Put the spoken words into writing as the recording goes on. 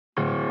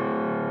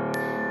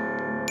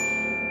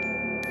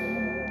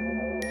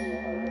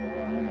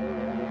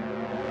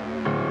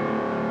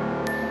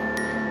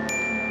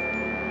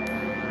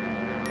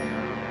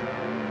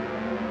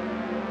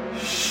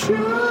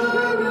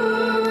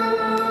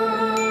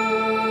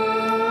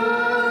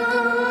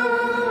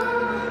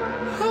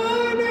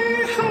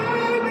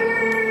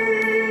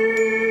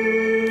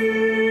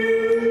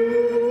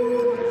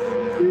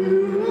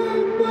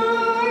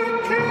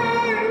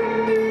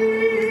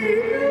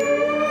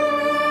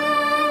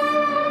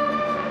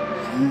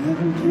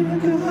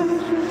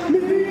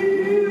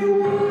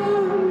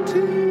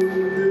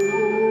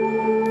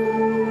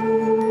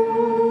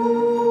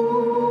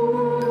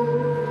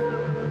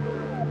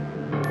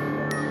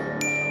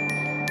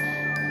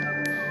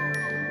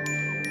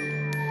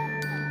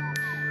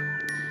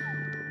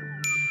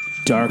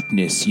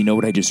Darkness. You know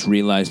what I just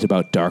realized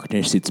about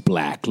darkness? It's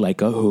black, like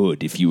a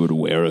hood, if you were to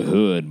wear a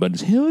hood. But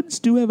hoods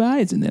do have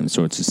eyes in them,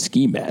 so it's a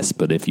ski mask.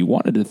 But if you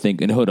wanted to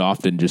think, a hood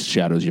often just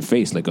shadows your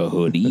face like a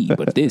hoodie.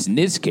 But in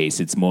this case,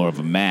 it's more of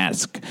a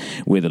mask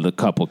with a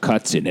couple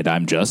cuts in it.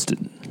 I'm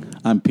Justin.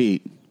 I'm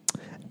Pete.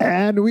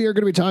 And we are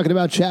going to be talking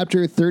about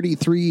Chapter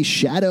 33,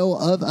 Shadow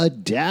of a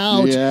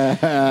Doubt.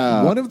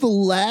 Yeah. One of the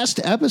last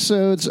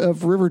episodes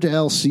of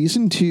Riverdale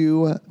Season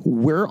 2.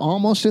 We're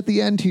almost at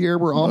the end here.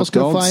 We're almost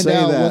going to find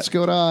out what's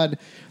going on.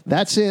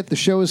 That's it. The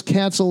show is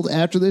canceled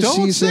after this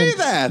season. Don't say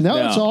that.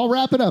 No, it's all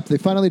wrapping up. They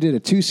finally did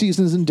it. 2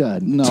 seasons and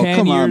done. No,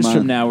 10 years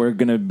from now, we're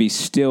going to be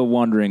still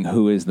wondering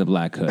who is the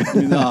Black Hood.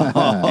 No.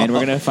 And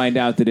we're going to find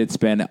out that it's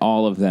been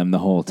all of them the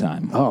whole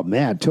time. Oh,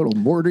 man. Total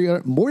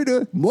Moida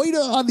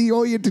on the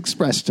Orient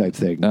Express type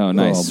thing. Oh,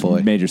 nice. Oh,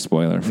 boy. Major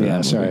spoiler for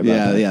that. Sorry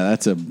about that. Yeah,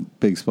 that's a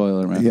big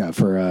spoiler, man. Yeah,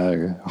 for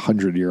a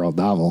 100-year-old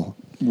novel.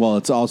 Well,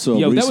 it's also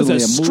that was a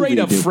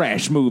straight-up movie,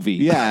 fresh movie.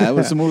 Yeah, it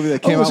was a movie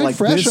that came out like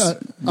fresh this on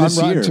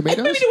year. Rotten Tomatoes?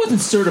 I mean, it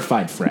wasn't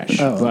certified fresh,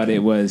 but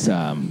it was...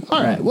 all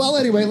right. Well,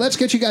 anyway, let's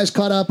get you guys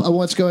caught up on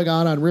what's going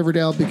on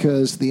Riverdale,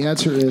 because the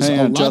answer is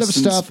a lot of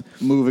stuff.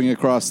 Moving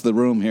across the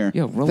room here.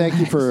 Yo, thank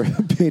you for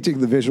painting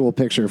the visual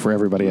picture for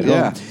everybody at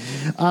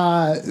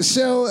home.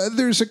 So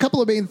there's a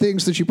couple of main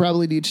things that you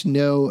probably need to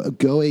know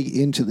going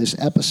into this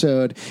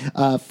episode.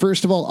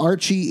 First of all,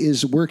 Archie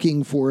is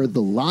working for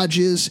the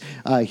Lodges.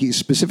 He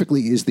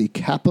specifically is the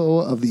capo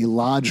of the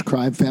Lodge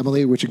crime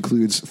family, which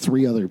includes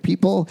 3 other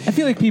people. I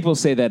feel like people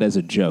say that as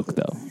a joke,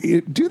 though.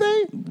 Do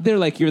they? They're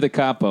like, you're the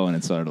capo, and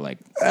it's sort of like...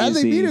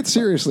 they mean it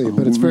seriously,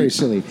 but it's very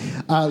silly.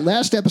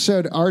 Last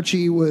episode,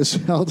 Archie was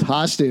held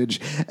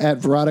hostage,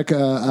 and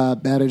Veronica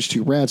managed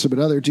to ransom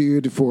another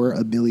dude for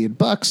 $1 million,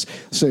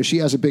 so she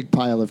has a big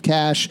pile of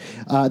cash.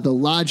 The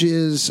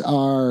Lodges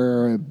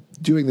are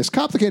doing this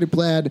complicated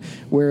plan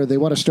where they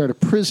want to start a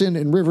prison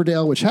in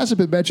Riverdale, which hasn't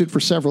been mentioned for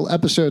several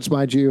episodes,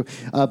 mind you.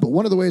 But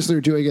one of the ways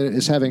they're doing it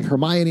is having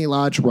Hermione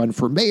Lodge run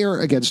for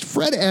mayor against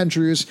Fred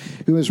Andrews,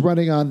 who is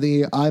running on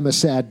the I'm a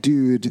Sad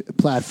Dude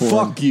platform.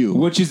 Fuck you.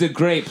 Which is a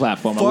great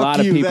platform. Fuck a lot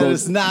of people. That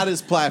is not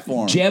his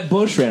platform. Jeb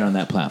Bush ran on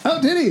that platform.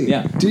 Oh, did he?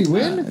 Yeah. Did he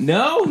win?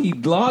 No, he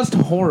lost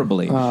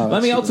horribly.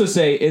 Let me also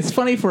say, it's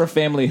funny for a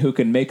family who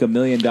can make $1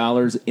 million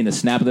in a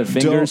snap of their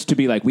fingers to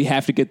be like, we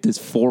have to get this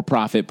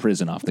for-profit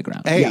prison off the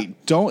ground. Hey,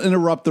 don't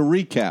interrupt the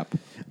recap.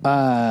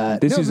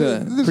 This is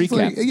a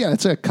recap.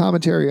 It's a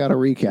commentary on a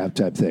recap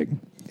type thing.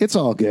 It's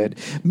all good.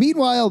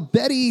 Meanwhile,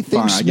 Betty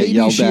thinks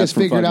maybe she has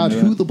figured out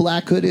who the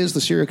Black Hood is,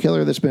 the serial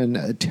killer that's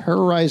been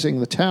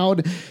terrorizing the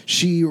town.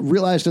 She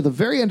realized at the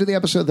very end of the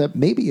episode that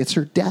maybe it's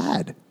her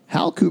dad.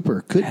 Hal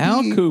Cooper.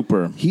 Hal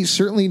Cooper. He's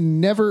certainly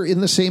never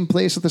in the same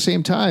place at the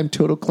same time.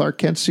 Total Clark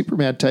Kent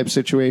Superman type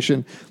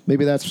situation.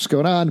 Maybe that's what's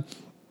going on.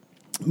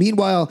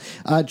 Meanwhile,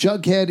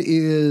 Jughead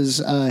is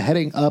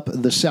heading up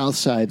the South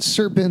Side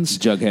Serpents.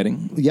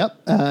 Jugheading. Yep.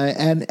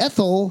 And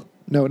Ethel...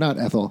 No, not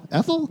Ethel.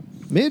 Ethel?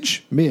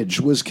 Midge? Midge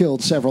was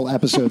killed several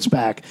episodes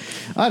back.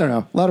 I don't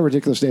know. A lot of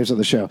ridiculous names on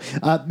the show.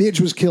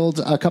 Midge was killed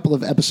a couple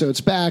of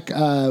episodes back.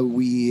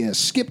 We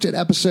skipped an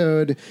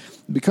episode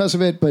because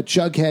of it, but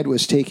Jughead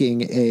was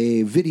taking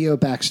a video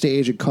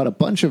backstage and caught a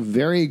bunch of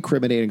very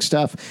incriminating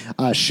stuff.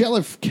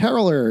 Sheriff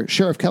Keller,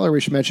 we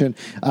should mention,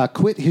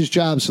 quit his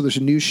job, so there's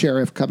a new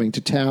sheriff coming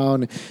to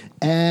town.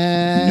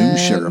 And new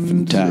sheriff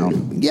in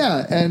town.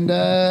 Yeah, and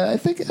I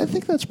think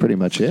that's pretty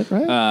much it,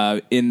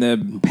 right? In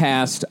the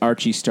past,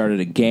 Archie started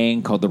a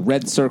gang called the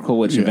Red Circle,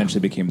 which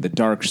eventually became the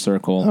Dark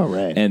Circle. Oh,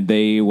 right. And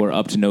they were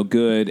up to no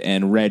good,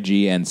 and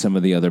Reggie and some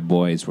of the other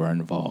boys were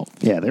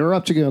involved. Yeah, they were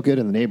up to no good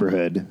in the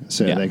neighborhood,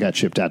 so they got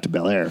shipped out to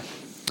Bel Air.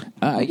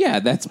 Yeah,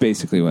 that's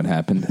basically what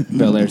happened.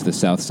 Bel Air's the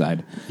South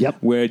Side. Yep.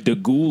 Where the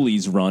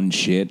ghoulies run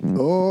shit.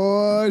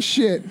 Oh,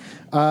 shit.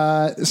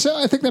 So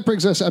I think that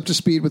brings us up to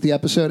speed with the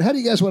episode. How do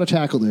you guys want to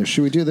tackle this?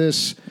 Should we do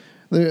this?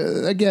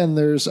 Again,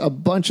 there's a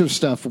bunch of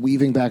stuff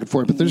weaving back and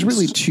forth, but there's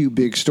really 2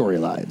 big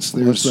storylines.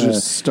 Let's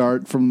just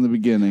start from the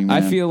beginning,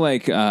 man. I feel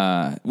like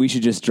we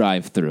should just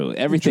drive through.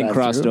 Everything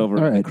crossed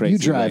over in a crazy you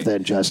drive way.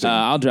 then, Justin.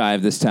 I'll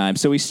drive this time.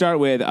 So we start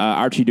with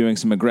Archie doing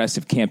some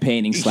aggressive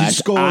campaigning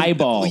 /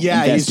 eyeball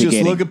he's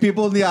just looking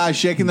people in the eye,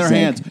 shaking their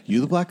hands. You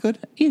the Black Hood?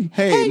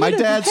 Hey, my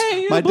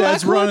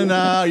dad's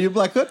running. You the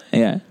Black Hood?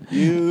 Yeah.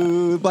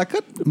 You black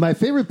hood. My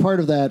favorite part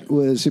of that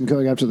was him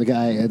going up to the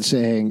guy and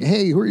saying,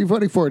 "Hey, who are you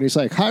voting for?" And he's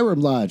like, "Hiram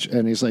Lodge."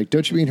 And he's like,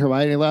 "Don't you mean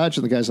Hermione Lodge?"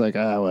 And the guy's like,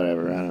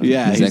 whatever. I don't know.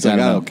 Yeah, he's like, I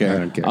don't care. I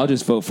don't care. I'll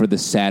just vote for the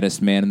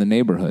saddest man in the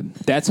neighborhood.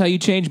 That's how you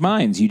change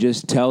minds. You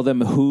just tell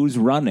them who's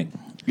running.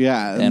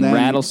 Yeah, and then,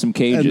 rattle some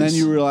cages. And then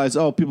you realize,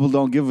 people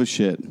don't give a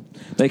shit.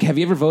 Like, have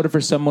you ever voted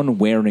for someone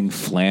wearing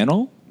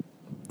flannel?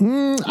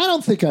 I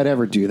don't think I'd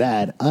ever do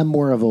that. I'm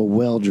more of a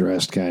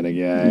well-dressed kind of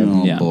guy.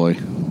 Oh, boy.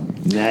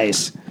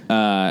 Nice.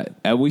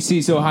 We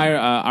see,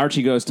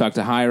 Archie goes talk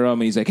to Hiram,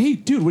 and he's like, "Hey,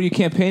 dude, were you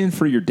campaigning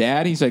for your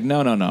dad?" He's like,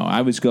 No.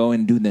 I was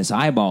going doing this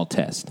eyeball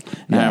test.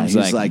 And Hiram's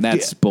like,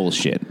 that's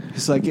bullshit.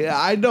 He's like,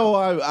 I know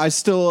I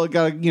still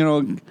got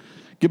to,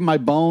 give my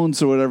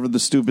bones or whatever the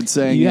stupid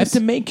saying You is.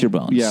 have to make your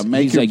bones. Yeah,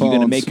 make He's your like, bones. "You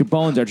got to make your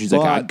bones." Archie's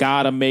like, "I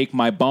got to make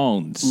my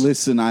bones."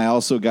 Listen, I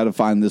also got to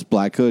find this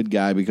Black Hood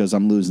guy because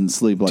I'm losing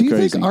sleep like Do you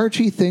crazy. think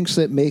Archie thinks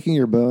that making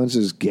your bones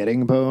is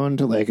getting boned?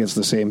 Like it's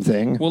the same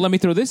thing? Well, let me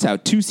throw this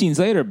out. 2 scenes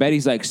later,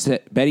 Betty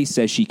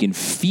says she can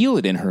feel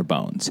it in her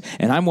bones.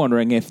 And I'm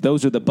wondering if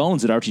those are the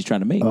bones that Archie's trying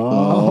to make.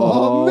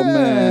 Oh,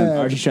 man.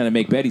 Archie's trying to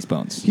make Betty's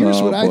bones.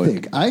 Here's what boy. I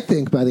think. I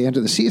think by the end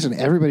of the season,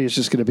 everybody's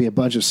just going to be a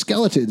bunch of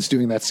skeletons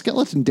doing that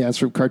skeleton dance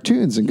from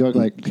cartoons and going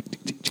like...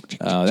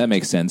 Oh, that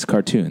makes sense.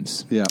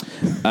 Cartoons. Yeah.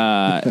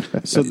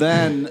 So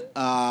then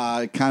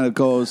it kind of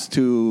goes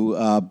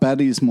to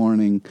Betty's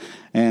morning,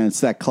 and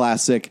it's that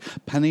classic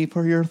penny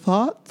for your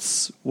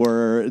thoughts,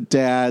 where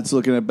Dad's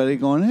looking at Betty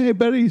going, "Hey,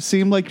 Betty, you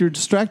seem like you're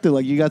distracted,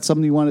 like you got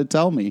something you want to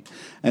tell me."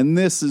 And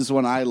this is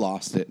when I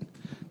lost it,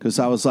 because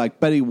I was like,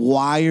 "Betty,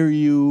 why are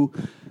you,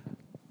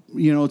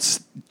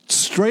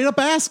 straight up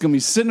ask him.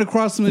 He's sitting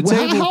across from the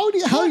table. How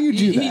do you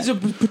do that? He's a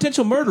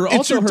potential murderer. It's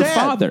Also, your her dad.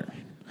 father.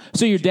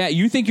 So your dad,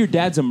 you think your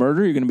dad's a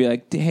murderer? You're going to be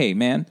like, "Hey,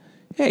 man,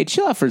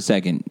 chill out for a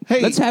second. Hey,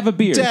 let's have a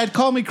beer." Dad,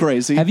 call me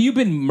crazy. Have you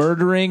been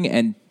murdering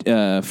and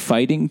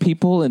fighting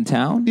people in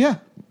town? Yeah.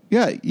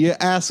 You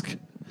ask.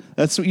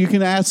 That's what you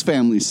can ask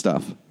family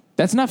stuff.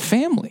 That's not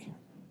family.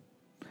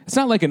 It's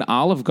not like an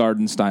Olive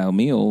Garden style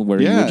meal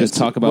where you would just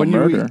talk about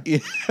murder.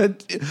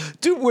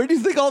 Dude, where do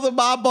you think all the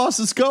mob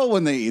bosses go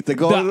when they eat? They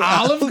go The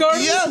Olive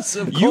Garden? Yes,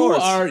 of You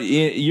course. are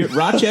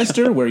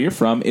Rochester, where you're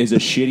from, is a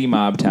shitty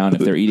mob town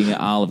if they're eating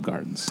at Olive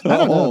Gardens. I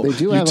don't know. They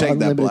do you have take that,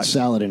 unlimited Black.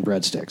 salad and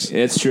breadsticks.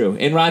 It's true.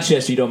 In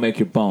Rochester, you don't make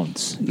your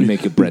bones; you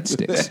make your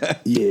breadsticks.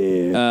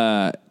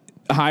 Yeah.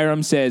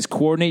 Hiram says,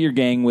 "Coordinate your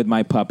gang with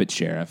my puppet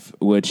sheriff,"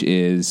 which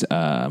is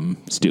Yeah.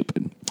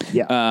 stupid.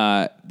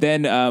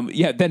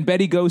 Then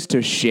Betty goes to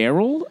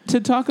Cheryl to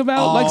talk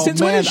about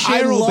since when is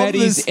Cheryl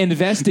Betty's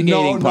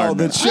investigating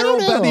partner? The Cheryl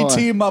I don't know.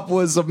 Betty team up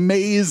was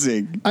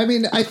amazing. I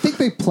mean, I think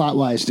they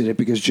plot-wise did it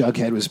because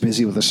Jughead was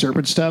busy with the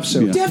serpent stuff,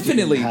 so he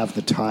Definitely. didn't have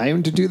the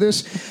time to do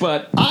this.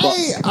 But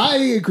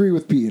I agree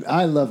with Pete.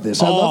 I love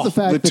this. I love the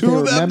fact the that they two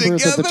of them remember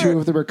that the together. two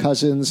of them are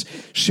cousins.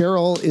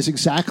 Cheryl is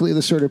exactly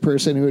the sort of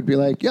person who would be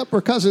like, "Yep,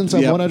 we're cousins.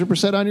 I'm Yep.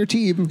 100% on your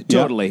team."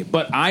 Totally.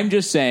 But I'm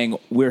just saying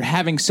we're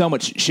having so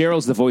much.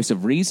 Cheryl's the voice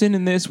of reason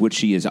in this, which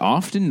she is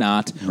often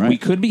not. Right. We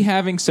could be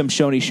having some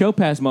Shoni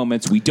Showpass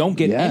moments. We don't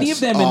get Yes. any of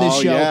them in this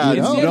Oh, show. yeah.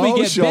 Instead, No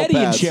we get Betty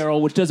and Showpass.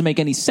 Cheryl, which doesn't make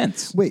any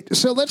sense. Wait,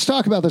 so let's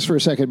talk about this for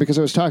a second because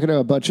I was talking to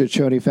a bunch of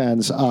Choni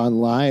fans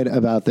online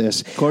about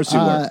this. Of course you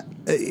were.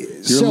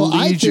 So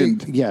I legion.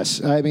 think,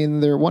 yes, I mean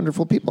they're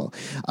wonderful people.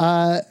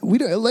 We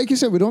don't, like you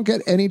said, we don't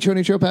get any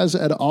Choni Chopaz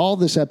at all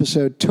this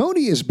episode.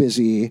 Tony is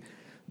busy,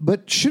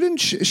 but shouldn't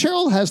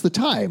Cheryl has the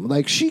time?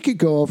 Like she could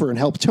go over and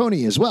help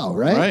Tony as well,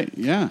 right? Right,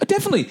 yeah.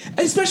 Definitely.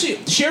 Especially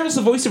Cheryl's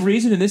the voice of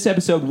reason in this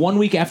episode 1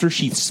 week after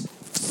she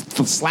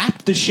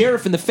slapped the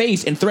sheriff in the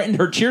face and threatened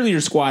her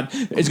cheerleader squad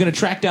is going to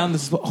track down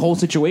this whole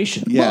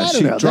situation. Yeah, Well, I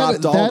don't she know.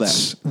 dropped all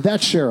that's, that.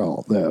 That's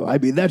Cheryl, though. I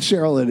mean, that's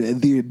Cheryl in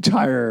the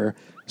entire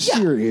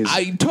series.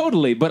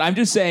 Totally, but I'm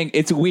just saying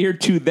it's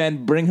weird to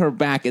then bring her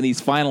back in these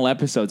final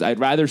episodes. I'd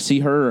rather see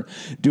her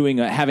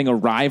having a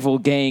rival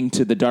gang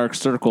to the Dark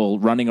Circle,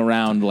 running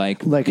around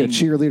like a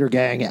cheerleader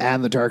gang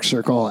and the Dark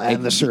Circle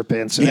and the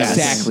Serpents. And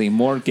exactly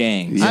more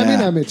gangs. Yeah. I mean,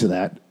 I'm into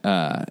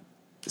that.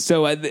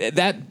 So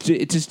that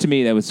it just to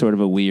me that was sort of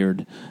a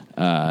weird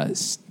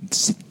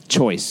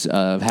choice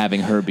of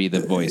having her be the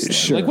voice. there.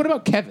 Sure. Like, what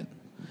about Kevin?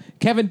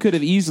 Kevin could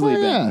have easily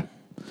been.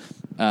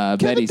 Kevin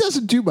Betty's.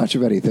 doesn't do much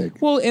of anything.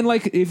 Well, and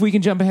like if we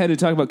can jump ahead and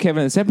talk about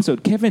Kevin in this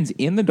episode, Kevin's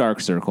in the Dark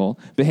Circle,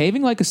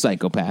 behaving like a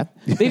psychopath.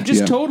 They've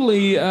just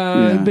totally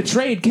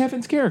betrayed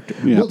Kevin's character.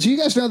 Yeah. Well, do you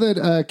guys know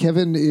that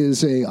Kevin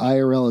is a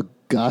IRL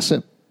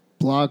gossip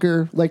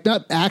blogger? Like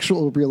not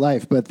actual real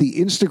life, but the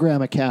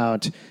Instagram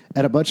account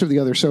and a bunch of the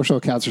other social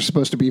accounts are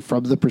supposed to be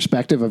from the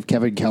perspective of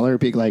Kevin Keller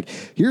being like,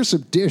 here's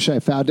some dish I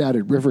found out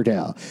in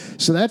Riverdale.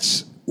 So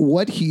that's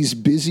what he's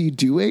busy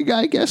doing,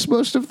 I guess,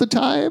 most of the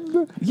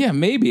time. Yeah,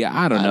 maybe.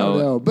 I don't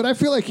know. But I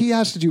feel like he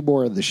has to do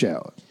more in the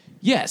show.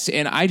 Yes,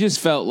 and I just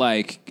felt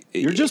like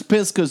You're just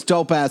pissed because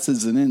Topaz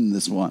isn't in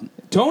this one.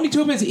 Tony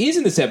Topaz is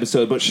in this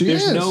episode, but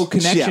there's is. no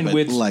connection but,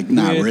 with not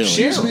with really.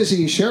 She's Cheryl.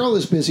 busy. Cheryl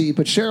is busy,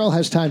 but Cheryl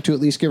has time to at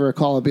least give her a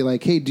call and be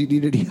like, hey, do you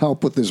need any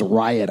help with this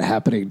riot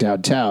happening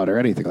downtown or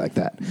anything like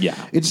that? Yeah.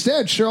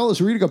 Instead, Cheryl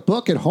is reading a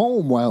book at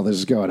home while this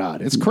is going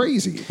on. It's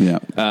crazy. Yeah.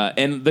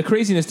 And the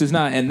craziness does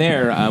not end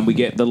there. We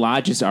get the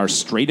lodges are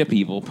straight up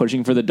people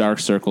pushing for the Dark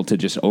Circle to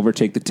just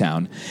overtake the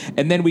town.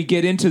 And then we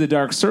get into the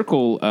Dark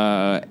Circle,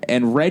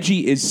 and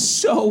Reggie is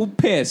so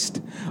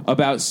pissed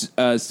about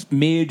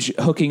Midge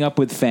hooking up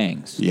with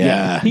Fangs.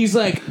 Yeah. He's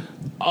like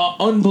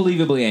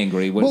unbelievably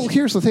angry. Well,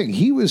 here's the thing.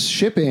 He was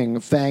shipping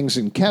Fangs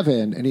and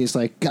Kevin, and he's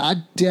like,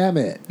 God damn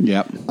it.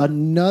 Yep.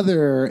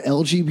 Another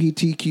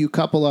LGBTQ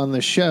couple on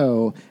the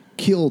show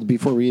killed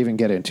before we even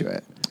get into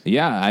it.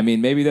 Yeah, I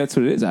mean, maybe that's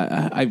what it is.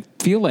 I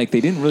feel like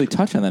they didn't really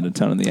touch on that a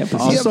ton in the episode.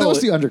 Yeah, Also, that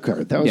was the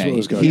undercurrent. That was yeah, what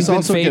was going He's on.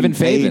 also Faven, getting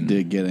paid Faven.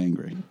 to get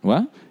angry.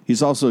 What?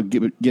 He's also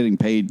getting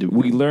paid to.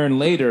 We learn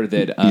later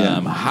that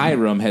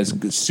Hiram has You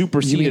mean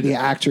superseded the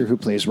actor who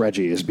plays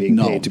Reggie is being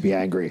No. paid to be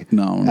angry?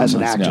 No, as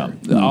an no, actor.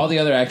 No, all the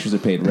other actors are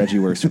paid. Reggie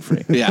works for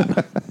free. Yeah.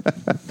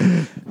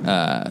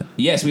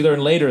 Yes, we learn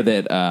later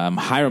that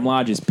Hiram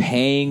Lodge is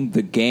paying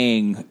the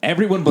gang,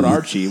 everyone but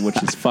Archie,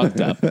 which is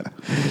fucked up.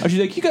 Archie's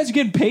like, you guys are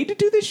getting paid to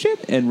do this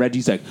shit? And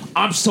Reggie's like,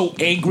 I'm so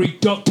angry.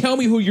 Don't tell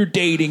me who you're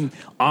dating.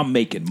 I'm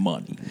making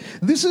money.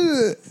 This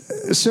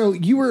is so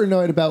you were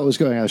annoyed about what was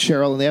going on with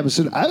Cheryl in the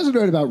episode. I was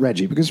annoyed about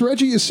Reggie because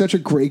Reggie is such a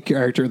great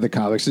character in the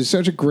comics. He's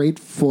such a great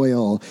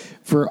foil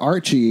for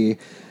Archie.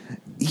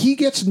 He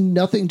gets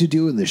nothing to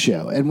do in the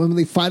show. And when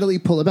they finally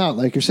pull him out,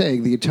 like you're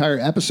saying, the entire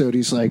episode,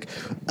 he's like,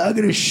 I'm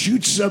going to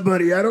shoot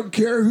somebody. I don't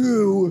care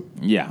who.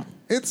 Yeah.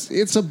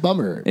 It's a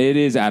bummer. It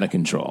is out of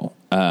control.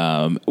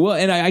 Well,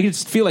 and I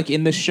just feel like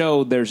in the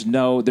show, there's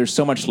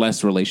so much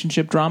less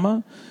relationship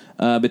drama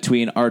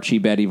between Archie,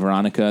 Betty,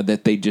 Veronica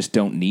that they just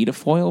don't need a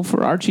foil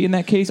for Archie in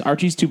that case.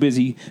 Archie's too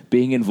busy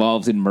being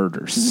involved in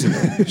murders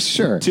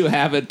Sure. to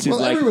have it to Well,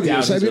 like everybody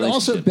doubt is. I his mean,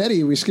 also relationship.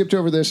 Betty, we skipped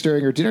over this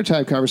during her dinner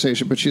time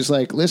conversation, but she's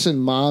like, listen,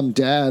 Mom,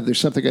 Dad, there's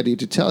something I need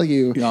to tell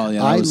you. Oh,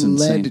 yeah, that I was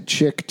led insane.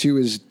 Chick to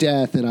his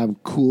death, and I'm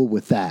cool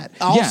with that.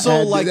 Also,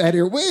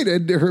 and,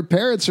 and her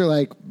parents are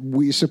like,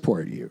 we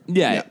support you.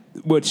 Yeah,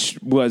 which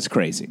was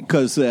crazy.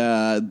 Because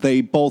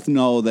they both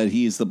know that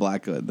he's the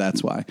Black Hood.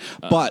 That's why.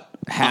 But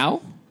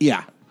Hal?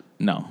 yeah,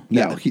 No.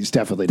 No, he's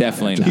definitely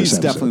Definitely not. not. he's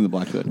definitely the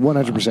Black Hood.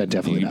 100%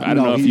 definitely not. I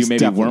don't know if you he's maybe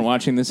definitely- weren't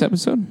watching this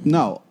episode.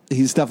 No,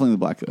 he's definitely the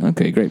Black Hood.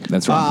 Okay, great.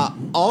 That's right.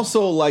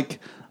 Also,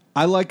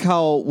 I like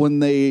how when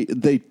they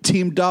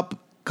teamed up,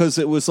 because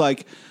it was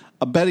like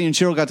Betty and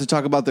Cheryl got to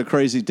talk about their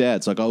crazy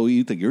dads. Like, oh,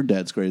 you think your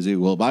dad's crazy?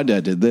 Well, my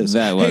dad did this.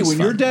 That hey, was when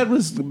fun. your dad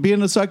was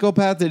being a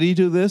psychopath, did he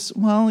do this?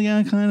 Well,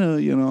 yeah, kind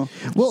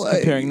of, Well,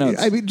 comparing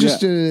notes. I mean,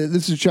 this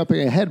is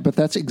jumping ahead, but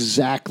that's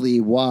exactly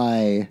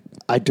why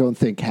I don't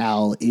think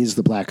Hal is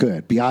the Black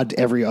Hood. Beyond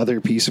every other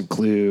piece of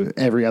clue,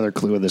 every other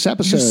clue in this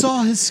episode. You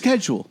saw his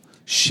schedule.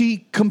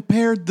 She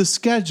compared the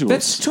schedules.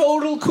 That's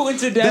total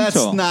coincidental.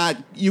 That's not.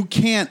 You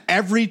can't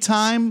every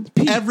time.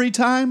 Every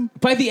time.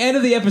 By the end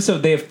of the episode,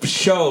 they have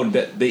shown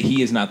that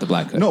he is not the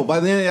Black Hood. No, by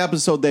the end of the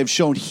episode, they've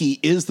shown he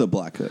is the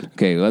Black Hood.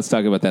 Okay, let's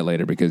talk about that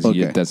later because Okay.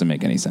 it doesn't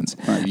make any sense.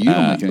 All right, you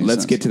don't make any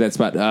let's sense. get to that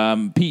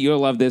spot. Pete, you'll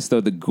love this,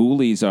 though. The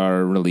Ghoulies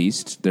are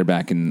released. They're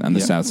back on the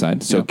Yeah. south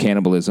side. So Yeah.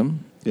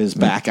 cannibalism. Is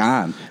back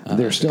on.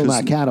 They're still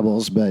not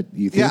cannibals, but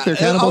you think Yeah, they're and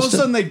cannibals? all of a still?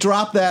 sudden they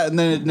drop that, and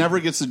then it never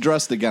gets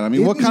addressed again. I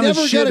mean, what kind of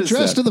never shit got is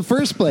addressed that? in the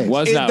first place.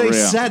 Was not They real.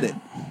 said it.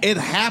 It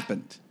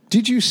happened.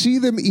 Did you see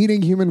them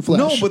eating human flesh?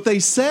 No, but they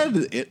said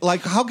it.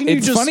 Like, how can you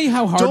It's just funny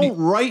how hard don't you-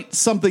 write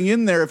something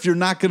in there if you're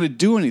not going to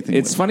do anything?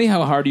 It's with funny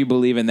how hard you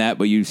believe in that,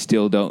 but you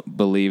still don't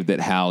believe that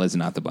Hal is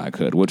not the Black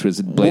Hood, which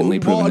was blatantly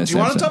it. proven Well, this do you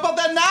want to episode. talk about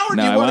that now, or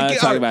No, do you I want wanna to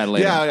talk about it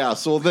later. Yeah.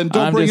 So then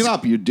don't I'm bring just- it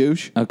up, you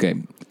douche. Okay.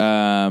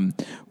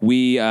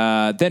 We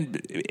then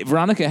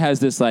Veronica has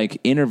this like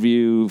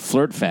interview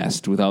flirt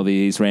fest with all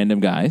these random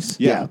guys.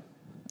 Yeah.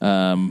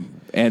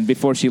 And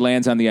before she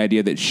lands on the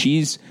idea that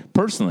she's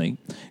personally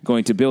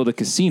going to build a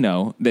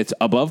casino that's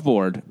above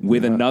board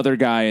with another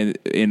guy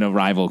in a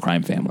rival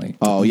crime family.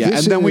 Oh yeah,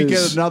 This and then we get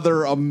is-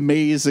 another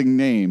amazing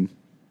name,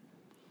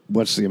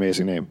 What's the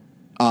amazing name?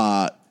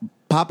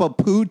 Papa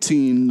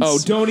Poutine's. Oh,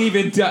 don't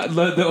even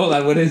hold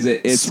on. What is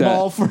it? It's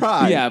Small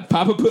fry. Yeah,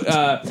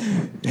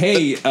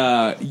 hey,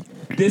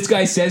 this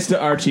guy says to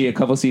Archie a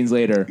couple scenes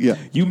later, Yeah.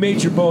 you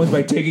made your bones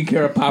by taking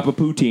care of Papa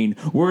Poutine.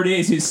 Word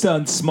is his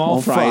son,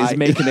 Small Fry, Fry. is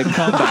making a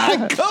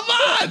comeback. Come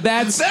on,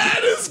 That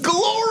is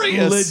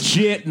glorious.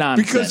 legit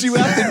nonsense. Because you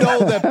have to know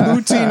that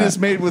poutine is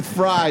made with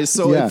fries.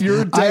 So Yeah. if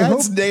your I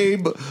dad's hope-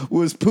 name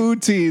was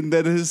Poutine,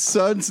 then his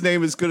son's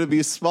name is going to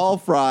be Small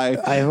Fry.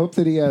 I hope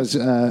that he has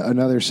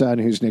another son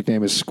whose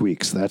nickname is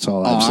Squeaks. That's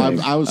all I'm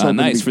saying. I was hoping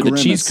nice to for be the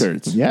cheese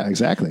Grimace. curds. Yeah,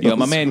 exactly. Yo,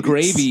 my man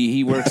Gravy,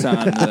 he works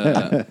on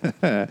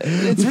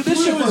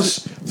this show is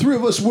three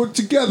of us work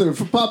together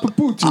for Papa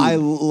Poutine. I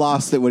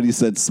lost it when he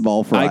said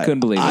Small Fry. I couldn't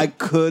believe it. I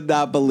could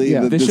not believe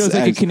Yeah. that this show's like a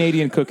actually-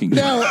 Canadian cooking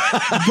show. Now,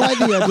 by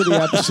the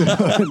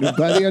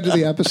end of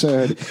the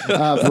episode,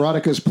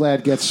 Veronica's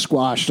plan gets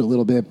squashed a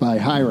little bit by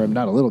Hiram.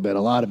 Not a little bit,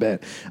 a lot of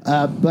it.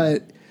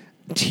 But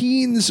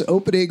teens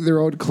opening their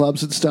own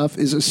clubs and stuff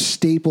is a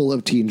staple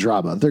of teen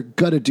drama. They're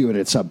going to do it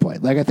at some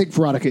point. Like, I think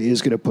Veronica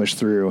is going to push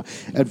through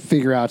and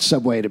figure out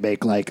some way to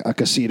make, like, a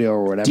casino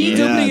or whatever. Teens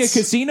opening a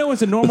casino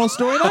is a normal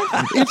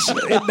storyline?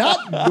 It's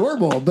not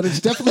normal, but it's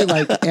definitely,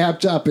 like,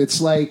 amped up.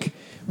 It's like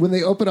when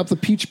they open up the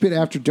Peach Pit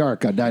After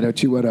Dark on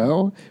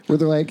 90210, where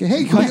they're like,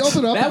 hey, can we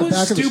open up That the was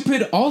back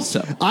stupid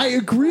also. I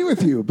agree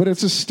with you, but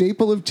it's a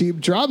staple of teen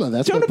drama.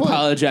 That's Don't my point.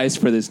 apologize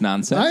for this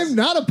nonsense. I'm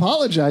not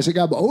apologizing.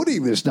 I'm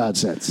owning this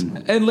nonsense.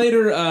 And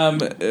later,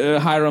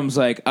 Hiram's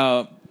like,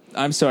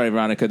 I'm sorry,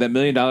 Veronica, that $1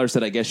 million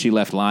that I guess she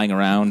left lying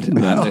around on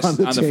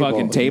the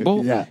fucking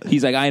table. Yeah.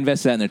 He's like, I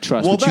invested that in a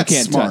trust, Well, but you that's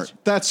can't smart. touch.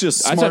 That's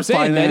just That's smart what I'm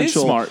saying. That is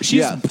financial. smart.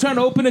 She's trying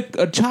to open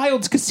a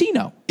child's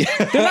casino.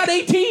 They're not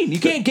 18. You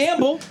can't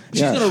gamble.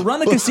 She's going to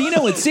run a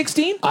casino at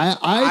 16.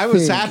 I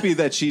was happy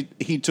that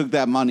he took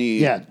that money.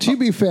 Yeah, to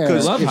be fair, I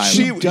love if Hiram.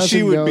 she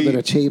doesn't would know be- that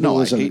a table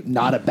No, is I hate-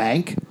 not a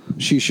bank,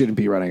 she shouldn't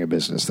be running a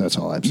business. That's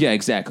all I'm saying. Yeah,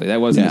 exactly.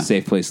 That wasn't Yeah. a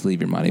safe place to leave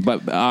your money.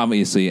 But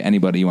obviously,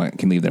 anybody you want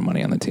can leave their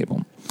money on the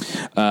table.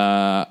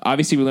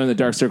 Obviously, we learned the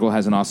Dark Circle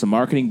has an awesome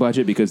marketing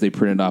budget because they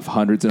printed off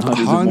hundreds and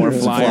hundreds of more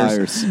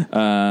Hundreds of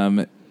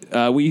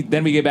flyers.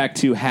 We get back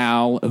to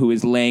Hal, who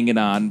is laying it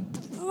on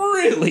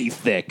really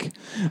thick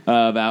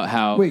about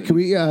how. Wait, can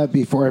we,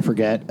 before I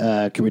forget,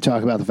 can we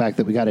talk about the fact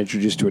that we got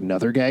introduced to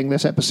another gang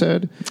this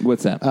episode?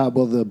 What's that?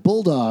 Well, the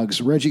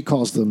Bulldogs, Reggie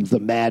calls them the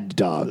Mad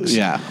Dogs.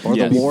 Yeah, or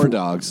Yes. the War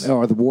Dogs.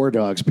 Or the War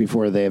Dogs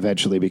before they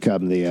eventually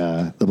become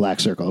the Black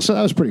Circle. So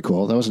that was pretty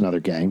cool. That was another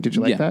gang. Did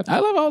you like that? I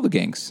love all the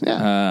gangs.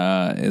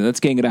 Yeah. Let's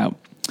gang it out.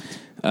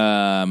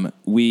 So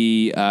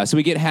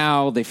we get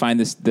Hal. They find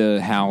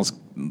Hal's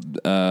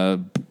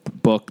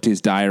booked his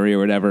diary or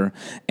whatever,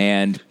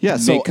 and Yeah,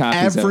 so make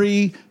copies of it.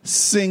 every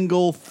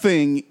single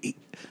thing,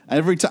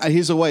 every time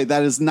he's away,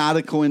 that is not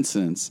a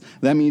coincidence.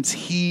 That means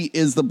he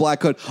is the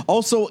Black Hood.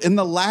 Also, in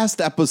the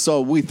last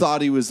episode, we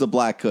thought he was the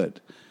Black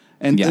Hood.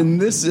 And in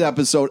this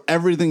episode,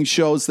 everything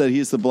shows that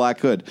he's the Black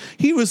Hood.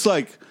 He was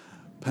like,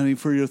 penny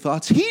for your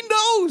thoughts. He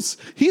knows.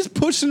 He's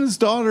pushing his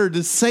daughter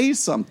to say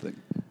something.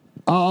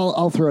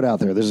 I'll throw it out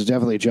there. This is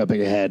definitely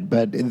jumping ahead,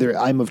 but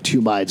I'm of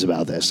two minds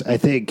about this. I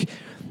think,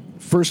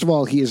 first of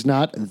all, he is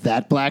not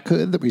that Black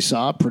Hood that we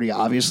saw pretty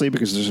obviously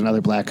because there's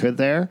another Black Hood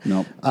there.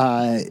 Nope.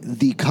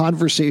 The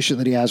conversation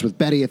that he has with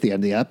Betty at the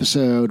end of the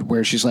episode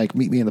where she's like,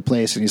 meet me in the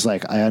place. And he's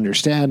like, I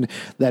understand.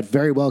 That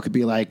very well could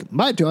be like,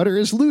 my daughter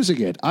is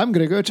losing it. I'm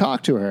going to go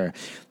talk to her.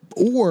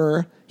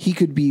 Or he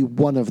could be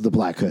one of the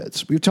Black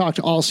Hoods. We've talked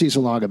all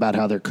season long about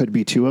how there could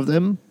be two of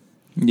them.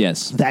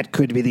 Yes. That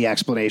could be the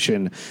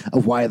explanation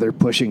of why they're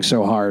pushing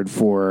so hard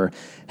for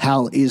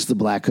Hal is the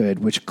Black Hood,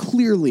 which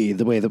clearly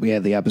the way that we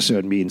had the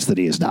episode means that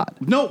he is not.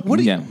 No, what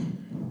are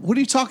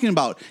you talking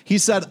about? He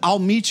said, I'll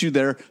meet you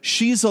there.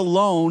 She's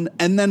alone,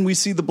 and then we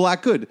see the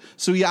Black Hood.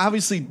 So he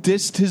obviously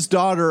ditched his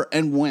daughter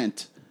and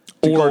went.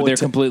 Or they're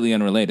completely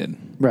unrelated.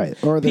 Right.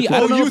 Or I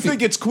don't know you if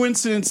think it's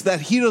coincidence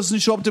that he doesn't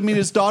show up to meet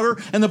his daughter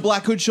and the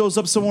Black Hood shows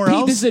up somewhere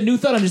else? This is a new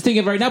thought I'm just thinking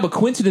of right now, but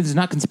coincidence is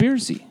not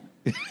conspiracy.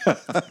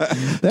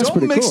 That's Don't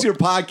pretty mix cool. your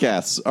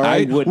podcasts, all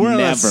right? I would We're on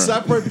never. a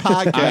separate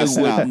podcast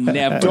I would now.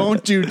 never.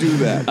 Don't you do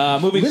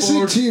that. Moving Listen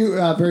forward.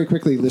 to, very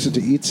quickly, listen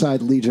to Eat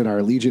Side Legion,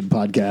 our Legion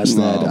podcast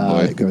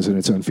that goes in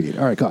its own feed.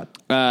 All right, go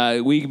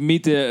on. We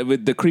meet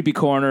with the creepy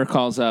coroner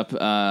calls up the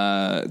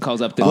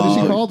What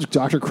is he called?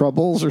 Dr.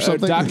 Crumbles or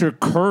something? Dr.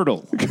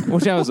 Curdle,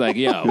 which I was like,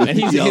 yo, and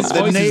his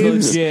voice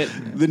is legit.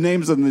 The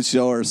names on the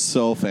show are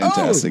so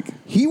fantastic. Oh,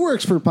 he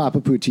works for Papa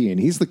Poutine.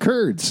 He's the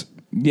Kurds.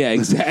 Yeah,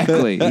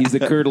 exactly. He's the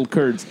Curdle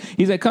Kurds.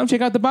 He's like, come check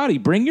out the body.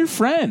 Bring your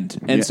friend.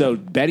 And so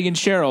Betty and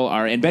Cheryl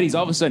are, and Betty's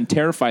all of a sudden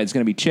terrified it's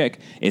going to be Chick.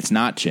 It's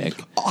not Chick.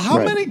 How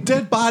Right. many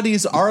dead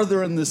bodies are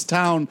there in this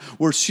town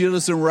where she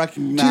doesn't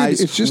recognize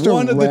Dude, it's just a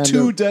one of the random-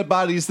 two dead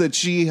bodies that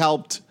she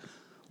helped?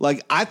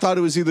 Like, I thought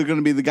it was either going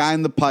to be the guy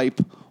in the pipe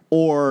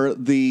or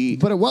the...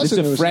 But it It's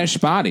wasn't. a It was- fresh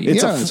body.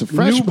 It's yeah, it's a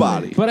fresh new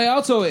body. But I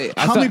also...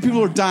 How many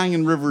people are dying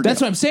in Riverdale? That's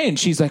what I'm saying.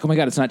 She's like, oh my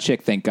God, it's not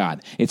Chick, thank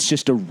God. It's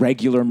just a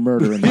regular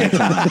murder in my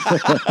town.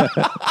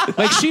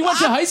 Like, she went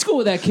to high school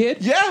with that kid.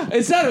 Yeah.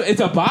 It's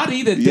a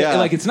body that, Yeah.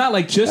 like, it's not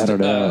like just... I don't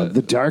know.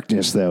 The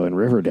darkness, though, in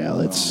Riverdale,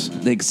 it's...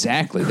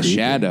 Exactly, the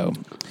shadow.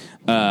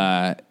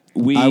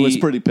 I was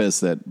pretty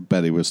pissed that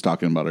Betty was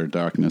talking about her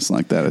darkness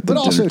like that at the But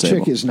also, dinner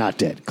table. Chick is not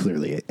dead,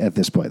 clearly, at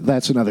this point.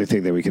 That's another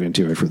thing that we can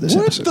intuit for this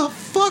What episode. the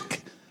fuck?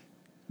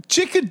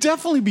 Chick could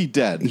definitely be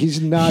dead.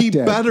 He's not He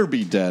dead. better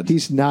be dead.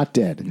 He's not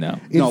dead. No.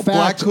 In No,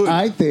 Black fact, Hood-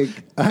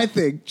 I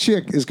think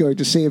Chick is going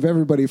to save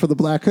everybody from the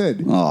Black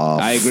Hood. Oh,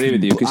 I agree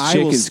with you, because I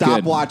Chick will is stop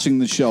good. watching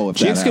the show if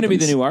Chick's that going to be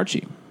the happens. new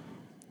Archie.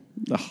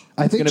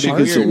 I think It's going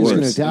Archie to be is weird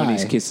going to when die.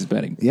 he's kisses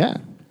betting. Yeah.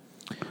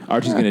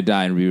 Archie's going to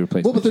die and be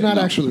replaced. Well, but they're by not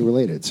Chick. actually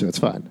related, so it's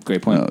fine.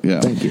 Great point. Oh,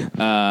 yeah. Thank you.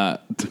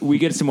 We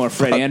get some more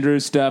Fred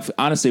Andrews stuff.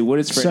 Honestly, what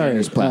is Fred Sorry,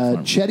 Andrews'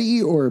 platform?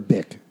 Chetty or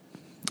Bick?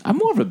 I'm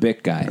more of a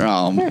Bic guy.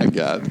 Oh my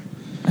god.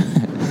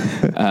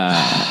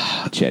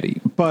 Chetty.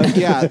 But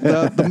yeah,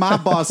 the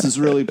mob boss is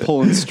really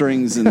pulling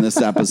strings in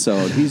this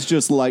episode. He's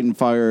just lighting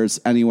fires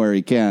anywhere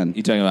he can.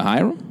 You talking about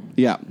Hiram?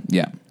 Yeah.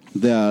 Yeah.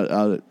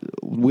 The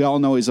we all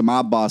know he's a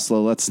mob boss,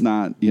 so let's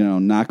not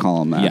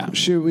call him that. Yeah.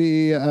 Should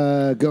we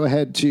go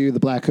ahead to the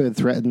Black Hood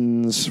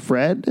threatens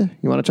Fred?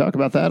 You want to talk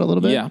about that a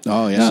little bit? Yeah.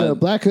 Oh, yeah. So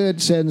Black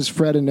Hood sends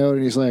Fred a note,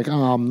 and he's like,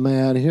 oh,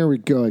 man, here we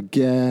go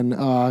again.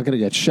 Oh, I'm going to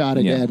get shot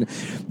again.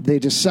 They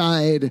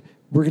decide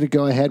we're going to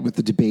go ahead with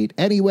the debate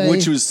anyway.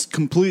 Which was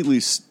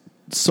completely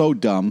so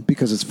dumb.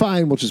 Because it's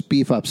fine, we'll just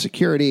beef up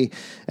security.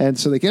 And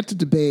so they get to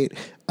debate,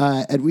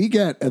 and we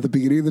get, at the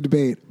beginning of the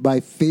debate, my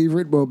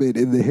favorite moment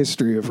in the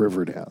history of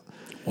Riverdale.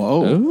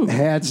 Whoa. Ooh.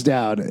 Hands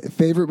down.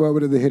 Favorite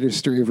moment in the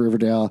history of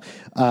Riverdale,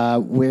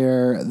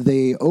 where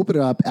they open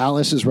it up.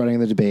 Alice is running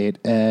the debate,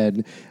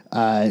 and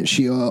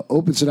she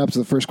opens it up to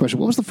the first question.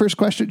 What was the first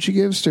question she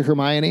gives to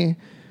Hermione?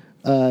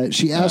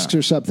 She asks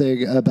her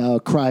something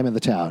about crime in the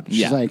town.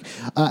 She's like,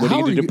 what are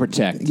you going to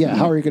protect? Yeah,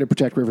 how are you going to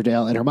protect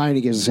Riverdale? And Hermione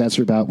gives this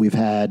answer about we've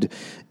had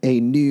a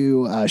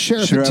new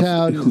sheriff in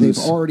town. They've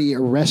already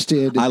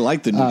arrested I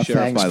like the new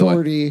sheriff, Fangs by the way.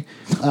 Fogarty.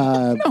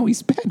 No, he's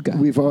a bad guy.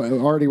 We've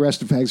already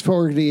arrested Fangs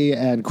Fogarty,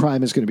 and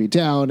crime is going to be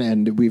down,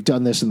 and we've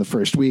done this in the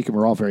first week, and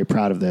we're all very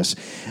proud of this.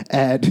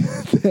 And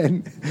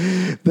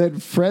then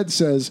Fred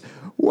says,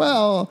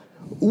 well,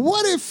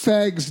 what if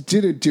Fangs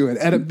didn't do it?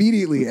 And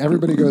immediately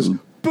everybody goes,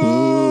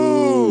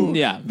 boo!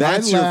 Yeah.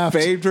 That's your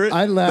favorite?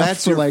 I laughed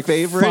That's for your like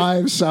favorite?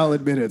 5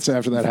 solid minutes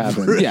after that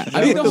happened. Yeah,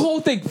 I mean the whole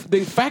thing.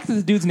 The fact that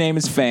the dude's name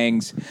is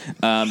Fangs,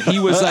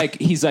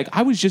 he's like,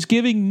 I was just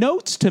giving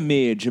notes to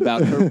Midge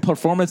about her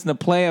performance in the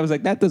play. I was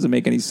like, that doesn't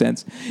make any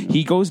sense.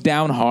 He goes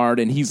down hard,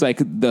 and he's like,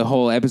 the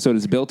whole episode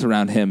is built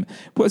around him.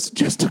 Was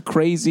just a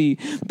crazy.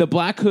 The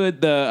Black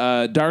Hood,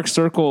 the Dark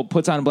Circle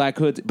puts on Black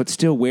Hood, but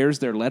still wears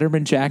their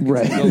Letterman jackets.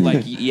 Right. And they'll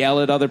like yell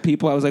at other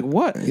people. I was like,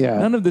 what? Yeah.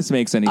 None of this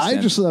makes any sense.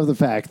 I just love the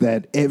fact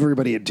that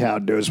everybody in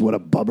town knows what a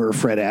bummer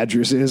Fred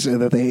Andrews is,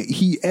 and that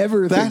he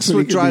ever thinks That's that what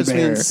he can drives be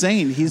me mayor.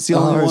 insane. He's the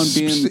only one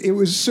being. It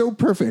was so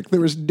perfect.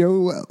 There was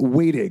no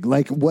waiting.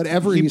 Like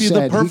whatever He'd he be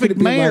said, the perfect he could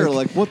be mayor.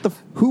 Like, what the?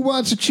 Who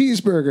wants a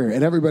cheeseburger?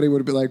 And everybody would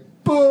have been like,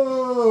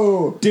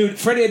 boo! Dude,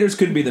 Fred Andrews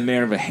couldn't be the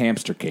mayor of a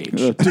hamster cage.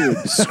 Dude,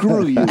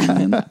 screw you,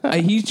 man.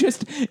 He's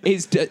just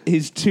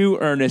he's too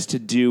earnest to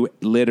do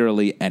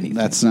literally anything.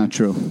 That's not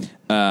true.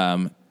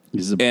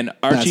 And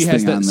Archie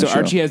has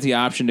Archie has the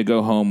option to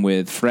go home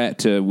with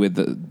Fred with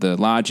the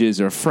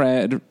lodges or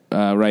Fred,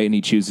 right? And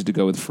he chooses to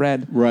go with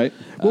Fred. Right.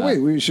 Well, wait,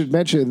 we should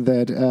mention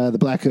that the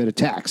Black Hood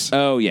attacks.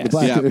 Oh yes, The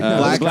Black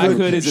Hood- Black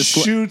Hood is a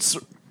shoots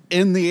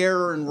in the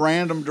air in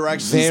random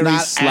directions. very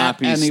not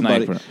sloppy at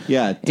anybody. sniper.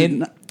 Yeah.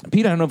 And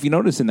Pete, I don't know if you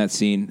noticed in that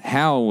scene,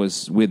 Hal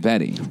was with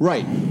Betty.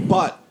 Right.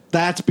 But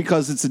that's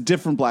because it's a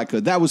different Black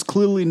Hood. That was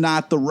clearly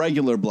not the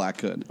regular Black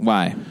Hood.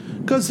 Why?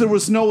 Because there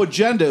was no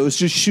agenda. It was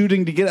just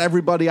shooting to get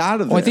everybody out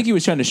of there. Well, I think he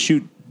was trying to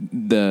shoot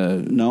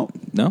the. No.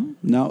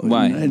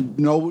 Why?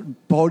 No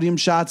podium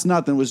shots,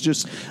 nothing. It was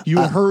just, you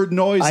heard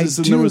noises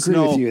I and do there was agree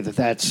no. with you that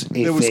that's a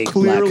It was fake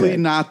clearly Black Hood.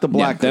 not the Yeah,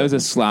 Black that Hood. was a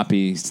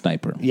sloppy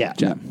sniper. Yeah.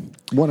 job.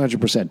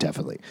 100%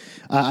 definitely.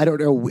 I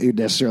don't know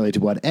necessarily to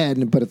what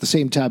end, but at the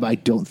same time, I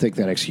don't think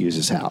that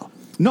excuses Hal.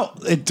 No,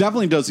 it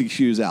definitely does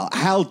excuse Al.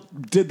 Hal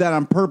did that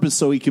on purpose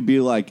so he could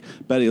be like,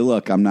 Betty,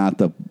 look, I'm not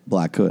the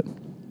Black Hood.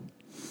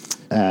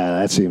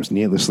 That seems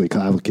needlessly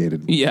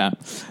complicated. Yeah.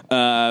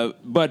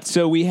 But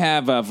so we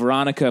have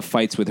Veronica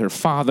fights with her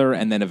father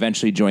and then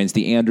eventually joins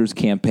the Anders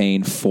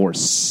campaign for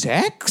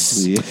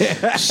sex.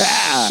 Yeah.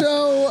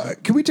 So,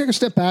 can we take a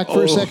step back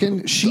for a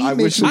second? I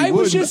makes wish we it- I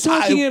was just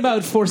talking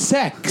about for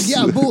sex.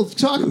 Yeah, we'll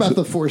talk about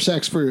the force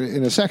sex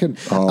in a second.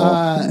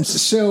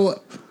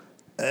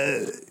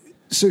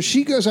 So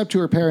she goes up to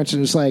her parents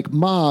and is like,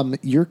 Mom,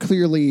 you're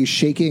clearly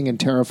shaking and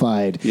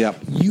terrified. Yep.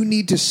 You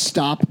need to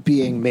stop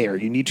being mayor.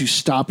 You need to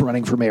stop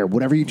running for mayor.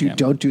 Whatever you do,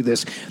 don't do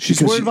this. She's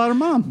because worried about her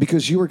mom.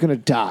 Because you are going to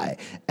die.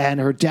 And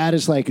her dad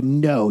is like,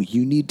 no,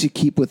 you need to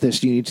keep with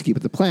this. You need to keep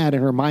with the plan.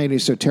 And Hermione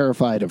is so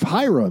terrified of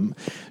Hiram.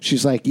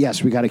 She's like,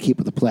 yes, we got to keep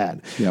with the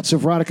plan. Yep. So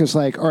Veronica's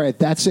like, all right,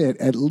 that's it.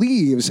 And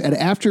leaves. And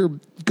after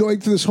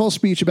going through this whole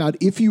speech about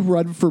if you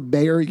run for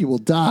mayor, you will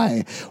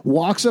die,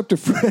 walks up to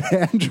Fred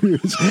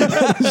Andrews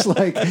and is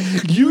like,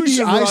 You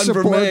should I run for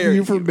support mayor.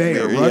 you for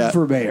mayor. Run Yeah.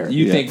 for mayor.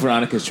 You think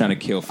Veronica's trying to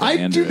kill Fred I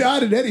Andrews. do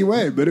not in any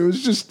way, but it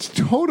was just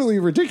totally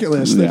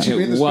ridiculous that she It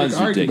made this was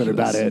big argument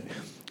ridiculous. about it.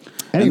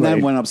 And Anyway,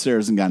 then went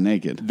upstairs and got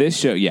naked. This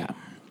show, yeah.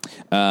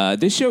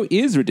 This show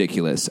is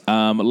ridiculous.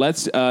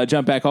 Let's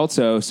jump back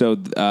also. So,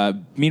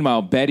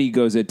 meanwhile, Betty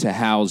goes into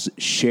Hal's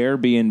share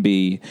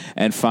B&B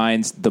and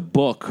finds the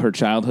book, her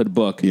childhood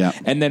book, Yeah.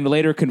 and then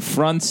later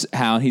confronts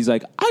Hal. And he's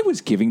like, I was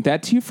giving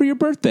that to you for your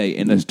birthday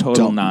in a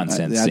total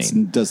nonsense That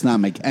scene. does not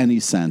make any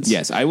sense.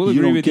 Yes, I will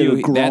agree don't with get you.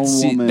 a grown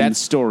woman That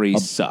story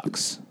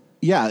sucks.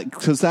 Yeah,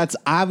 because that's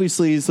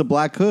obviously he's the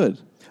Black Hood.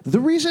 the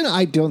reason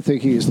I don't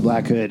think he's the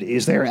Black Hood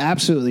is they're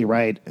absolutely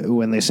right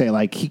when they say,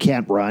 like, he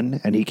can't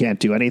run and he can't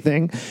do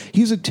anything.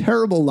 He's a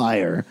terrible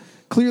liar.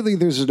 Clearly,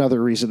 there's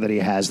another reason that he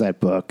has that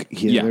book.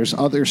 There's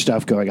other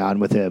stuff going on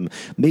with him.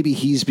 Maybe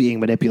he's being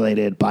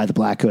manipulated by the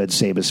Black Hood,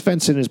 same as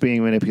Fenton is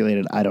being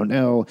manipulated. I don't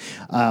know.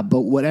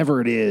 But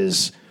whatever it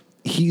is,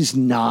 he's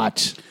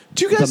not.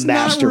 Do you guys the not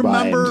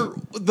mastermind. remember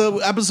the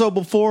episode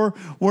before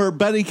where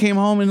Betty came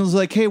home and was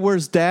like, "Hey,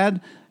 where's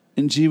Dad?"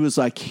 And G was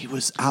like, "He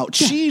was out."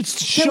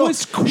 That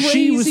was crazy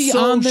She was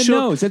so on the shook.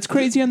 nose. That's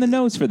crazy on the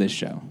nose for this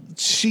show.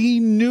 She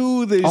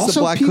knew that he's the Also,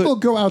 Black people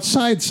Hood. go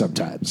outside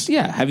sometimes.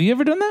 Yeah. Have you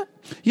ever done that?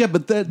 Yeah,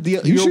 but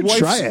your should wife's-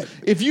 try it.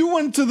 If you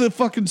went to the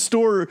fucking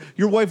store,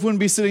 your wife wouldn't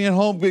be sitting at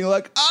home being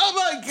like, "Oh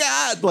my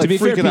God," like To be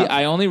fair, freaking Pete, out.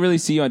 I only really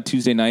see you on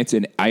Tuesday nights,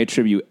 and I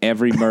attribute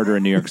every murder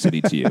in New York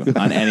City to you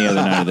on any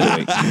other night of the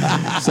week.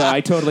 So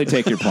I totally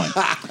take your point.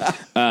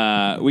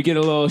 We get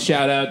a little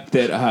shout out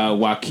that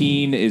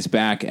Joaquin is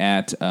back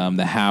at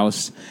the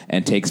house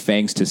and takes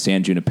Fangs to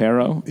San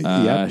Junipero.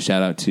 Yep.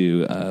 Shout out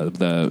to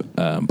the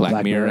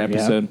Black Mirror Mirror,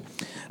 episode.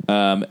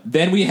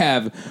 Then we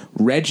have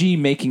Reggie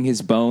making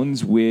his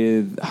bones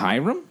with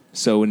Hiram.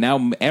 So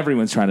now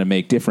everyone's trying to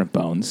make different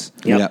bones.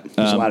 Yep.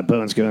 There's a lot of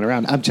bones going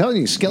around. I'm telling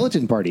you,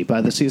 skeleton party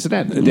by the season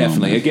end.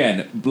 Definitely.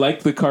 Again,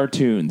 like the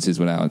cartoons is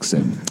what Alex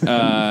said.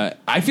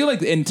 I feel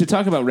like, and to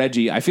talk about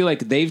Reggie, I feel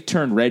like they've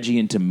turned Reggie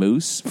into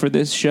Moose for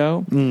this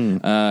show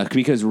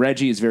because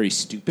Reggie is very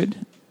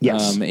stupid.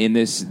 Yes. In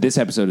this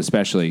episode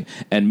especially,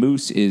 and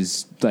Moose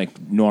is like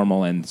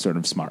normal and sort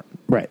of smart.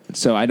 Right.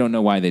 So I don't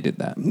know why they did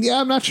that.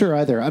 Yeah, I'm not sure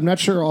either. I'm not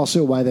sure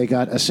also why they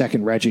got a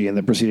second Reggie and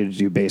then proceeded to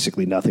do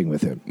basically nothing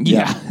with him.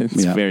 Yeah,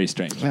 it's Yeah. very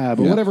strange. But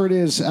whatever it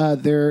is,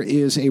 there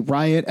is a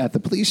riot at the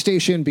police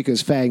station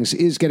because Fangs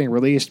is getting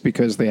released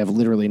because they have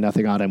literally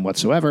nothing on him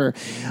whatsoever,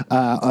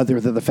 other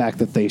than the fact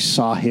that they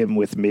saw him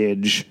with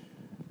Midge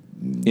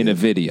In a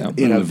video.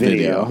 in a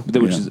video.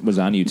 Which was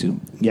on YouTube.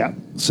 Yeah,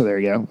 so there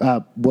you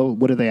go.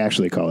 What do they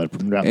actually call it?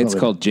 It's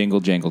called Jingle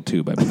Jangle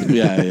Tube, I believe.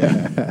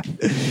 yeah.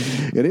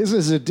 It is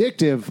as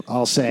addictive,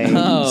 I'll say.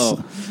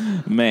 Oh,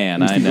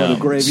 man, I Go know.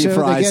 to So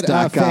they get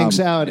gravyfries.com. Fangs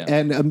out, Yeah.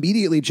 and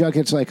immediately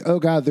Jughead's like, "Oh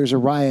God, there's a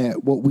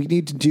riot. What we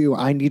need to do?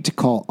 I need to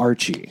call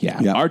Archie." Yeah.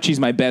 Yeah. Archie's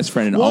my best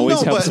friend and Well,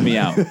 always no, helps but- me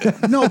out.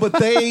 No, but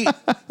they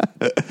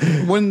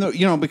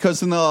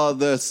because in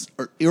the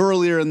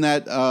earlier in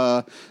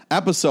that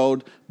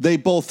episode they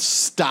both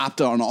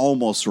stopped an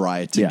almost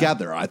riot Yeah.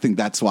 together. I think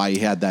that's why he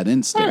had that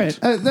instinct.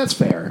 All right, that's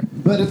fair.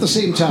 But at the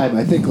same time,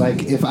 I think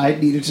like if I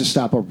needed to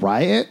stop a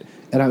riot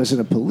and I was in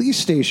a police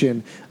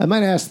station, I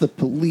might ask the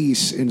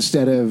police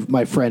instead of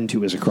my friend who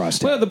was across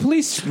town. Well, the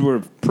police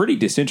were pretty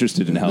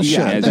disinterested in helping.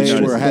 Yeah, as they you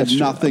noticed. had That's true.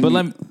 nothing.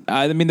 But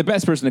I mean, the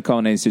best person to call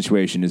in any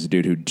situation is a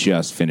dude who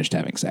just finished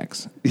having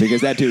sex,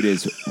 because that dude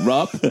is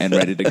up and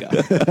ready to go.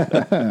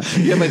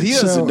 yeah, but he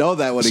doesn't know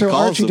that when he calls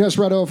Archie him. does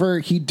run over.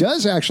 He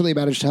does actually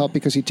manage to help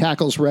because he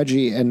tackles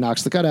Reggie and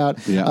knocks the gun out.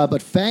 Yeah.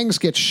 But Fangs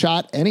gets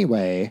shot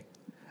anyway.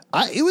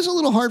 It was a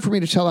little hard for me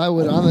to tell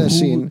on this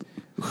scene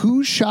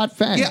who shot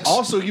Fangs. Yeah.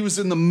 Also, he was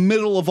in the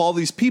middle of all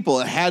these people.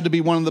 It had to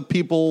be one of the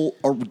people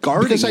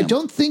guarding Because I him.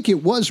 don't think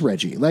it was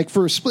Reggie. Like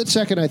for a split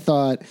second, I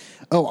thought,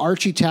 oh,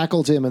 Archie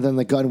tackled him and then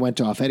the gun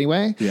went off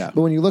anyway. Yeah.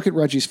 But when you look at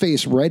Reggie's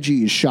face,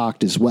 Reggie is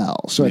shocked as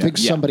well. So I think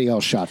Yeah. somebody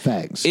else shot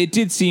Fangs. It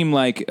did seem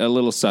like a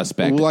little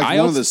suspect. Like I one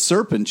also- of the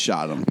serpents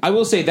shot him. I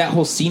will say that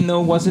whole scene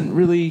though wasn't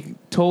really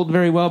told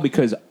very well,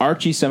 because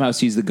Archie somehow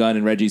sees the gun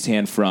in Reggie's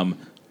hand from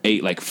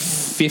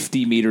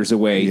 50 meters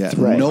away. Yeah,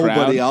 through the nobody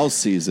crowd. else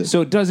sees it.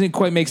 So it doesn't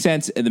quite make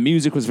sense, and the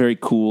music was very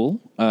cool.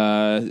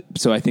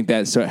 So I think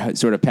that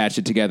sort of patched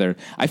it together.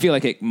 I feel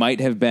like it might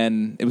have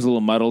been. It was a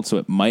little muddled, so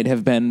it might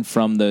have been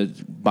from the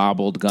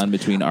bobbled gun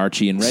between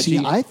Archie and Reggie,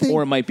 See, I think-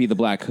 or it might be the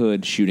Black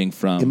Hood shooting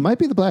from. It might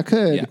be the Black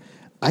Hood. Yeah.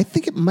 I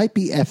think it might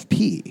be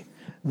FP.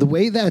 The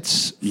way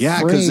that's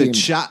Yeah, because it framed-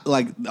 shot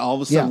like all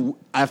of a sudden.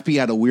 FP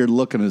had a weird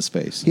look on his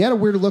face. He had a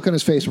weird look on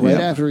his face right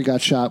Yeah. after he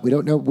got shot. We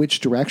don't know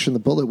which direction the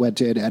bullet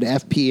went in, and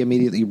FP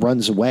immediately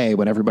runs away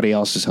when everybody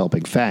else is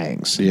helping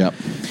Fangs. Yep.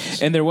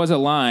 And there was a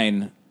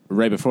line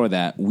right before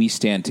that: "We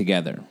stand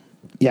together."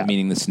 Yeah.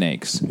 Meaning the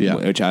snakes. Yeah.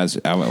 Which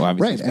obviously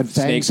Right, and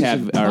Fangs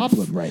is a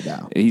problem right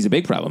now. He's a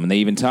big problem, and they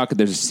even talk.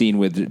 There's a scene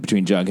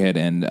between Jughead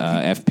and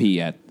FP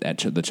at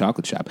the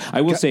chocolate shop.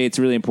 I will say it's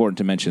really important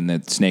to mention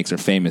that snakes are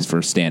famous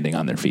for standing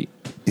on their feet.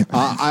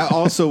 I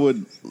also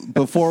would,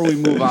 before we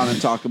move on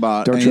and talk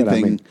about Don't tread on me.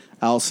 anything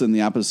else in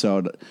the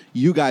episode,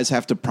 you guys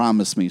have to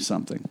promise me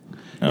something.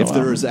 If wow.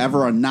 there is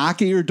ever a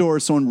knock at your door,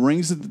 someone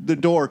rings at the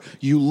door,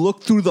 you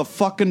look through the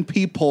fucking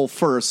peephole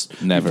first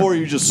Never. before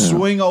you just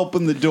swing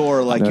open the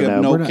door like you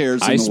have no, we're no not-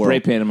 cares in I the spray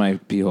world. painted my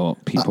peephole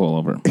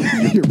over.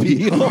 Your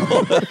peephole.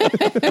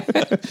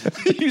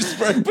 You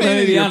spray Let me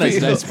painted be your honest. I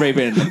peephole. spray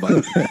painted the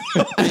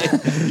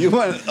butt. You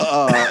went,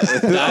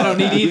 I don't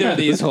need either of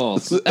these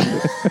holes.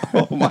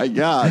 oh my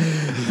God.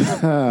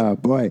 Oh,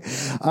 boy.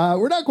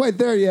 We're not quite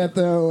there yet,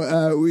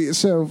 though.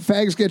 So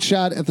Fangs gets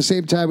shot at the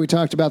same time. We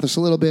talked about this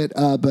a little bit,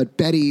 but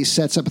Betty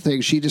sets up a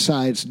thing. She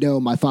decides, no,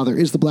 my father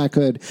is the Black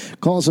Hood,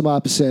 calls him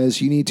up,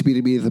 says, you need to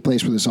be the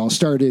place where this all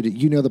started.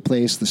 You know the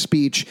place, the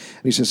speech.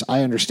 And he says,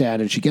 I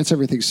understand. And she gets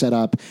everything set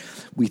up.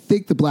 We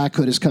think the Black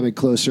Hood is coming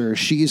closer.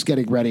 She's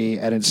getting ready.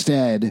 And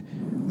instead,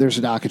 there's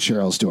a knock at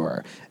Cheryl's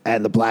door.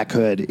 And the Black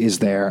Hood is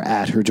there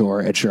at her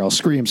door. And Cheryl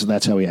screams. And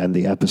that's how we end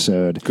the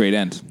episode. Great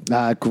end.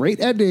 Great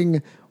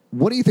ending.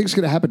 what do you think is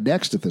going to happen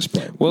next at this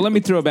point? Well, let me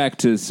throw back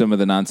to some of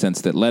the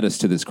nonsense that led us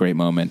to this great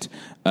moment.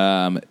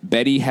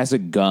 Betty has a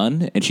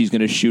gun, and she's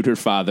going to shoot her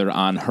father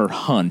on her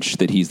hunch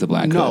that he's the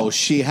Black Hood. No,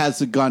 she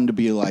has a gun to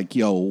be like,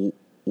 yo,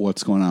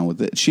 what's going on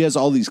with it? She has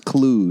all these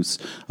clues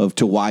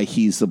to why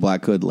he's the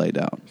Black Hood laid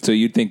out. So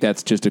you'd think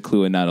that's just a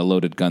clue and not a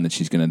loaded gun that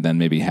she's going to then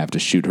maybe have to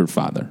shoot her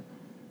father.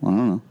 I don't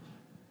know.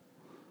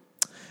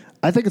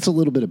 I think it's a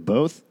little bit of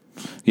both.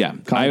 Yeah,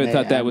 Column I A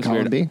thought that and was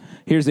column weird. B.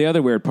 Here's the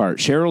other weird part.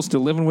 Cheryl's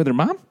still living with her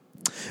mom?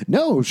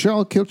 No,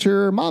 Cheryl kicked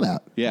her mom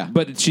out. Yeah.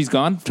 But she's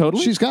gone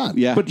totally? She's gone.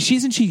 Yeah. But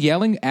isn't she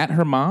yelling at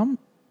her mom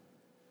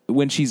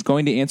when she's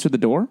going to answer the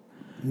door?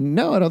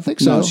 No, I don't think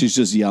so. No, she's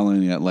just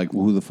yelling at, like,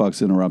 who the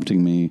fuck's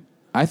interrupting me?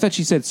 I thought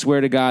she said, swear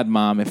to God,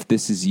 Mom, if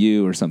this is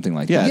you or something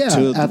like that.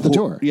 Yeah, at the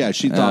door. Yeah,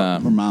 she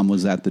thought her mom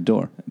was at the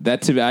door.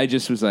 That to me, I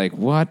just was like,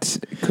 what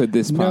could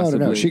this possibly...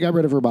 No. She got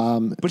rid of her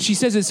mom. But she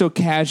says it so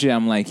casually.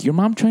 I'm like, your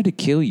mom tried to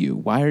kill you.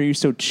 Why are you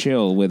so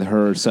chill with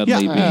her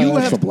suddenly Yeah, being... you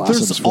that's the have,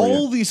 blossoms there's for you.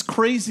 all these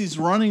crazies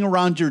running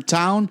around your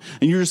town,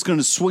 and you're just going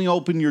to swing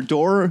open your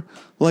door?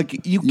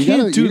 Like, you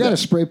can't do You that. got to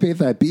spray paint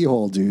that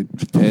b-hole, dude.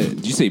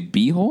 Did you say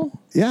B-hole?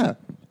 Yeah.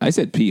 I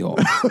said P-hole.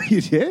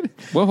 You did?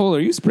 What hole are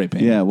you spray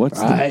painting? Yeah, what's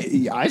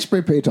the... I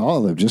spray paint all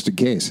of them just in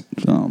case.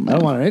 Oh, man. I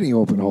don't want any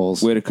open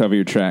holes. Way to cover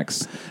your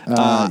tracks.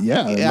 Yeah,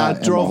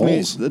 it drove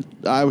me...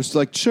 I was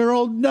like,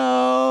 Cheryl,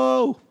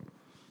 no!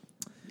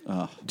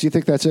 Do you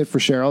think that's it for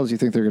Cheryl? Do you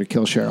think they're going to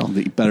kill Cheryl?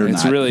 You better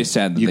It's not. really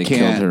sad that You they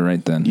can't- killed her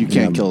right then. You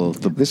can't kill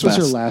the This best.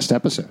 was her last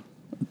episode.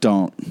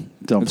 Don't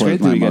It's play great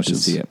with that my we got to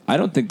emotions. see it. I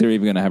don't think they're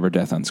even going to have her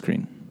death on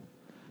screen.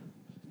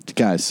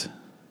 Guys,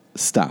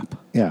 stop.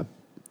 Yeah.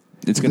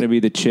 It's going to be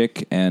the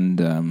chick and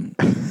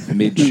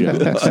Midge show.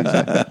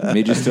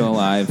 Midge is still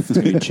alive. It's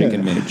going to be chick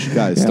and Midge.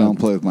 Guys, don't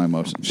play with my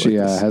emotions. She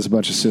like this. has a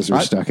bunch of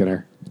scissors stuck in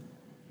her.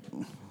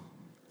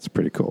 It's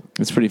pretty cool.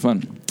 It's pretty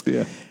fun.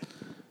 Yeah.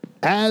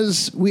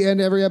 As we end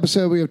every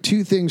episode, we have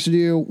two things to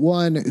do.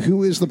 One,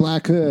 who is the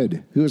Black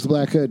Hood? Who is the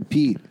Black Hood?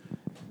 Pete.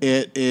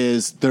 It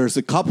is. There's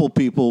a couple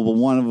people, but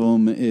one of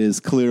them is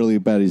clearly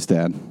Betty's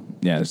dad.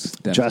 Yes.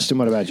 Justin,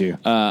 what about you?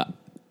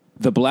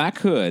 The Black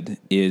Hood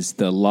is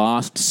the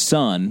lost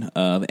son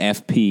of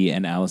FP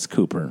and Alice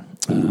Cooper.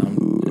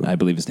 I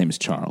believe his name is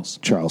Charles.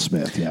 Charles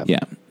Smith, yeah. Yeah.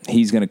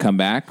 He's going to come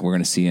back. We're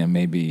going to see him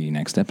maybe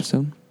next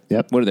episode.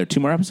 Yep. What are there, 2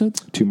 more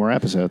episodes? 2 more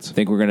episodes. I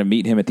think we're going to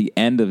meet him at the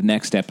end of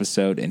next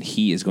episode, and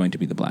he is going to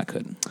be the Black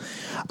Hood.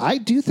 I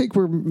do think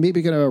we're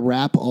maybe going to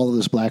wrap all of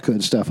this Black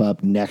Hood stuff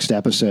up next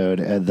episode,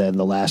 and then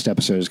the last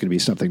episode is going to be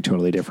something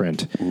totally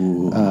different.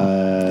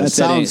 That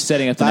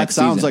setting up the that next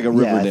sounds season. like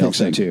a Yeah, I Riverdale think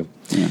so thing. too.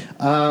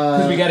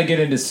 Because we got to get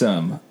into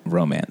some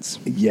romance.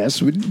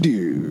 Yes, we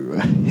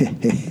do.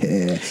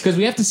 Because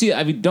we have to see,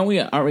 aren't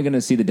we going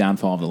to see the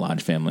downfall of the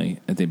Lodge family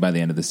by the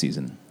end of the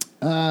season?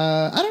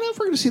 I don't know if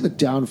we're going to see the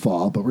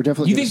downfall, but we're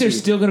definitely You gonna think they're see-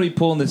 still going to be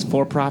pulling this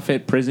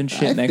for-profit prison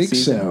shit I next think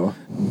season? so.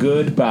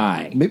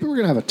 Goodbye. Maybe we're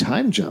going to have a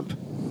time jump.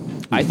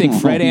 I think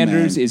Fred man.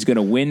 Andrews is going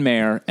to win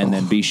mayor and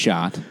then be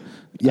shot.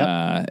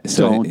 Yep.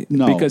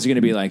 No. Because you're going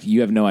to be like,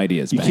 you have no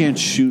ideas. You man. can't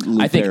shoot Lou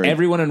I think Perry.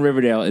 everyone in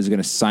Riverdale is going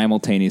to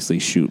simultaneously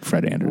shoot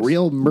Fred Andrews.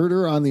 Real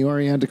murder on the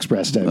Orient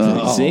Express type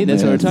thing. See,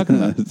 that's what we're talking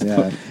about.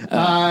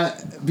 Yeah.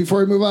 Before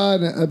we move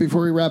on,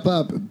 before we wrap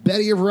up,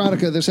 Betty or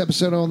Veronica, this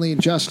episode only.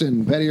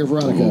 Justin, Betty or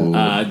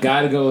Veronica?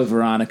 Got to go with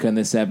Veronica in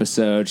this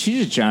episode.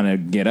 She's just trying to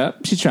get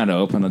up. She's trying to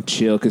open a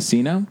chill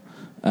casino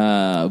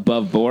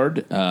above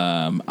board.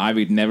 I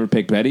would never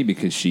pick Betty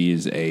because she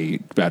is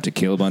about to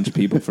kill a bunch of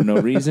people for no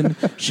reason.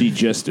 She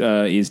just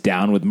is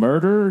down with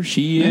murder.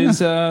 She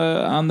is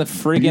on the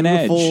friggin'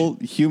 edge. Beautiful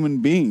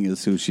human being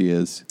is who she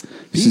is.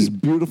 She's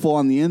beautiful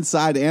on the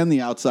inside and the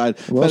outside.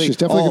 Well, Betty, she's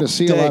definitely all going to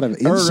see a day, lot of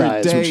every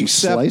insides when day she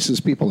except- slices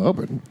people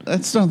open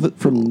That's not the,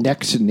 from neck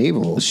to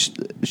navel.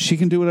 she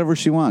can do whatever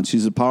she wants.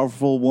 She's a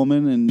powerful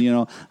woman,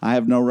 and I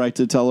have no right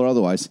to tell her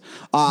otherwise.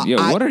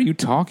 What are you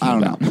talking I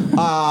about? don't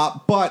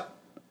know. But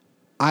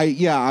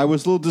I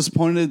was a little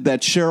disappointed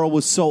that Cheryl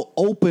was so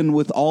open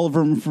with all of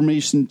her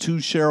information to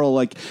Cheryl.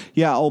 Like,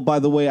 by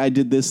the way, I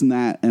did this and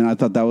that. And I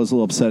thought that was a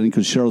little upsetting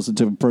because Cheryl's the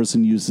type of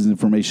person who uses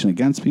information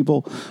against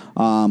people.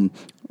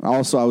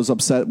 Also, I was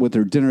upset with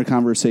her dinner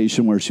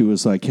conversation where she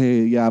was like,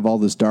 hey, I have all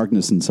this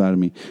darkness inside of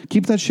me.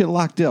 Keep that shit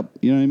locked up.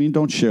 You know what I mean?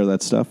 Don't share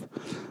that stuff.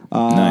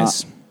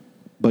 Nice.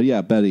 But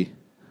yeah, Betty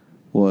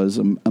was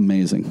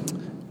amazing.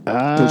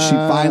 Because she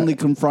finally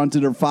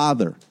confronted her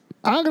father.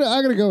 I'm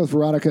gonna go with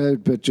Veronica,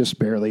 but just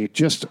barely,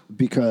 just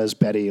because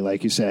Betty,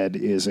 like you said,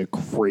 is a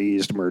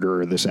crazed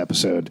murderer this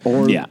episode.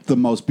 Or Yeah. the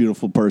most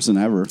beautiful person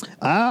ever.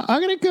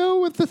 I'm gonna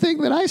go with the thing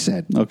that I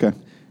said. Okay.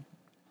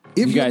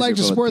 If You you'd guys like are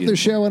to both support this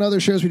beautiful. show and other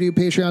shows we do,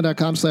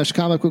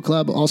 patreon.com/Comic Book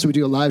Club. Also, we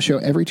do a live show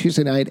every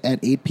Tuesday night at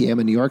 8 p.m.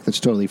 in New York. That's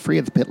totally free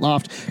at the Pit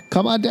Loft.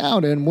 Come on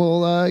down and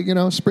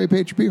we'll, spray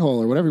paint your pee hole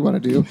or whatever you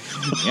want to do. Pete,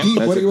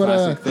 that's what do a you want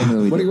classic thing that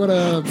we to? What do do. you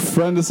want to?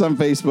 Friend us on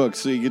Facebook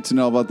so you get to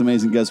know about the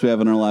amazing guests we have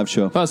on our live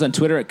show. Follow us on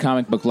Twitter at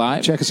Comic Book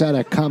Live. Check us out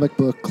at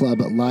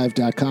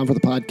comicbookclublive.com for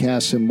the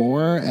podcast and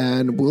more.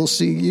 And we'll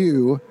see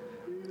you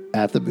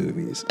at the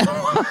movies.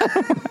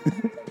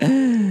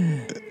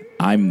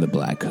 I'm the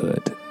Black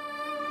Hood.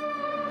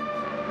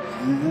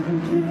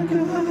 Dear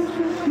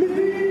God.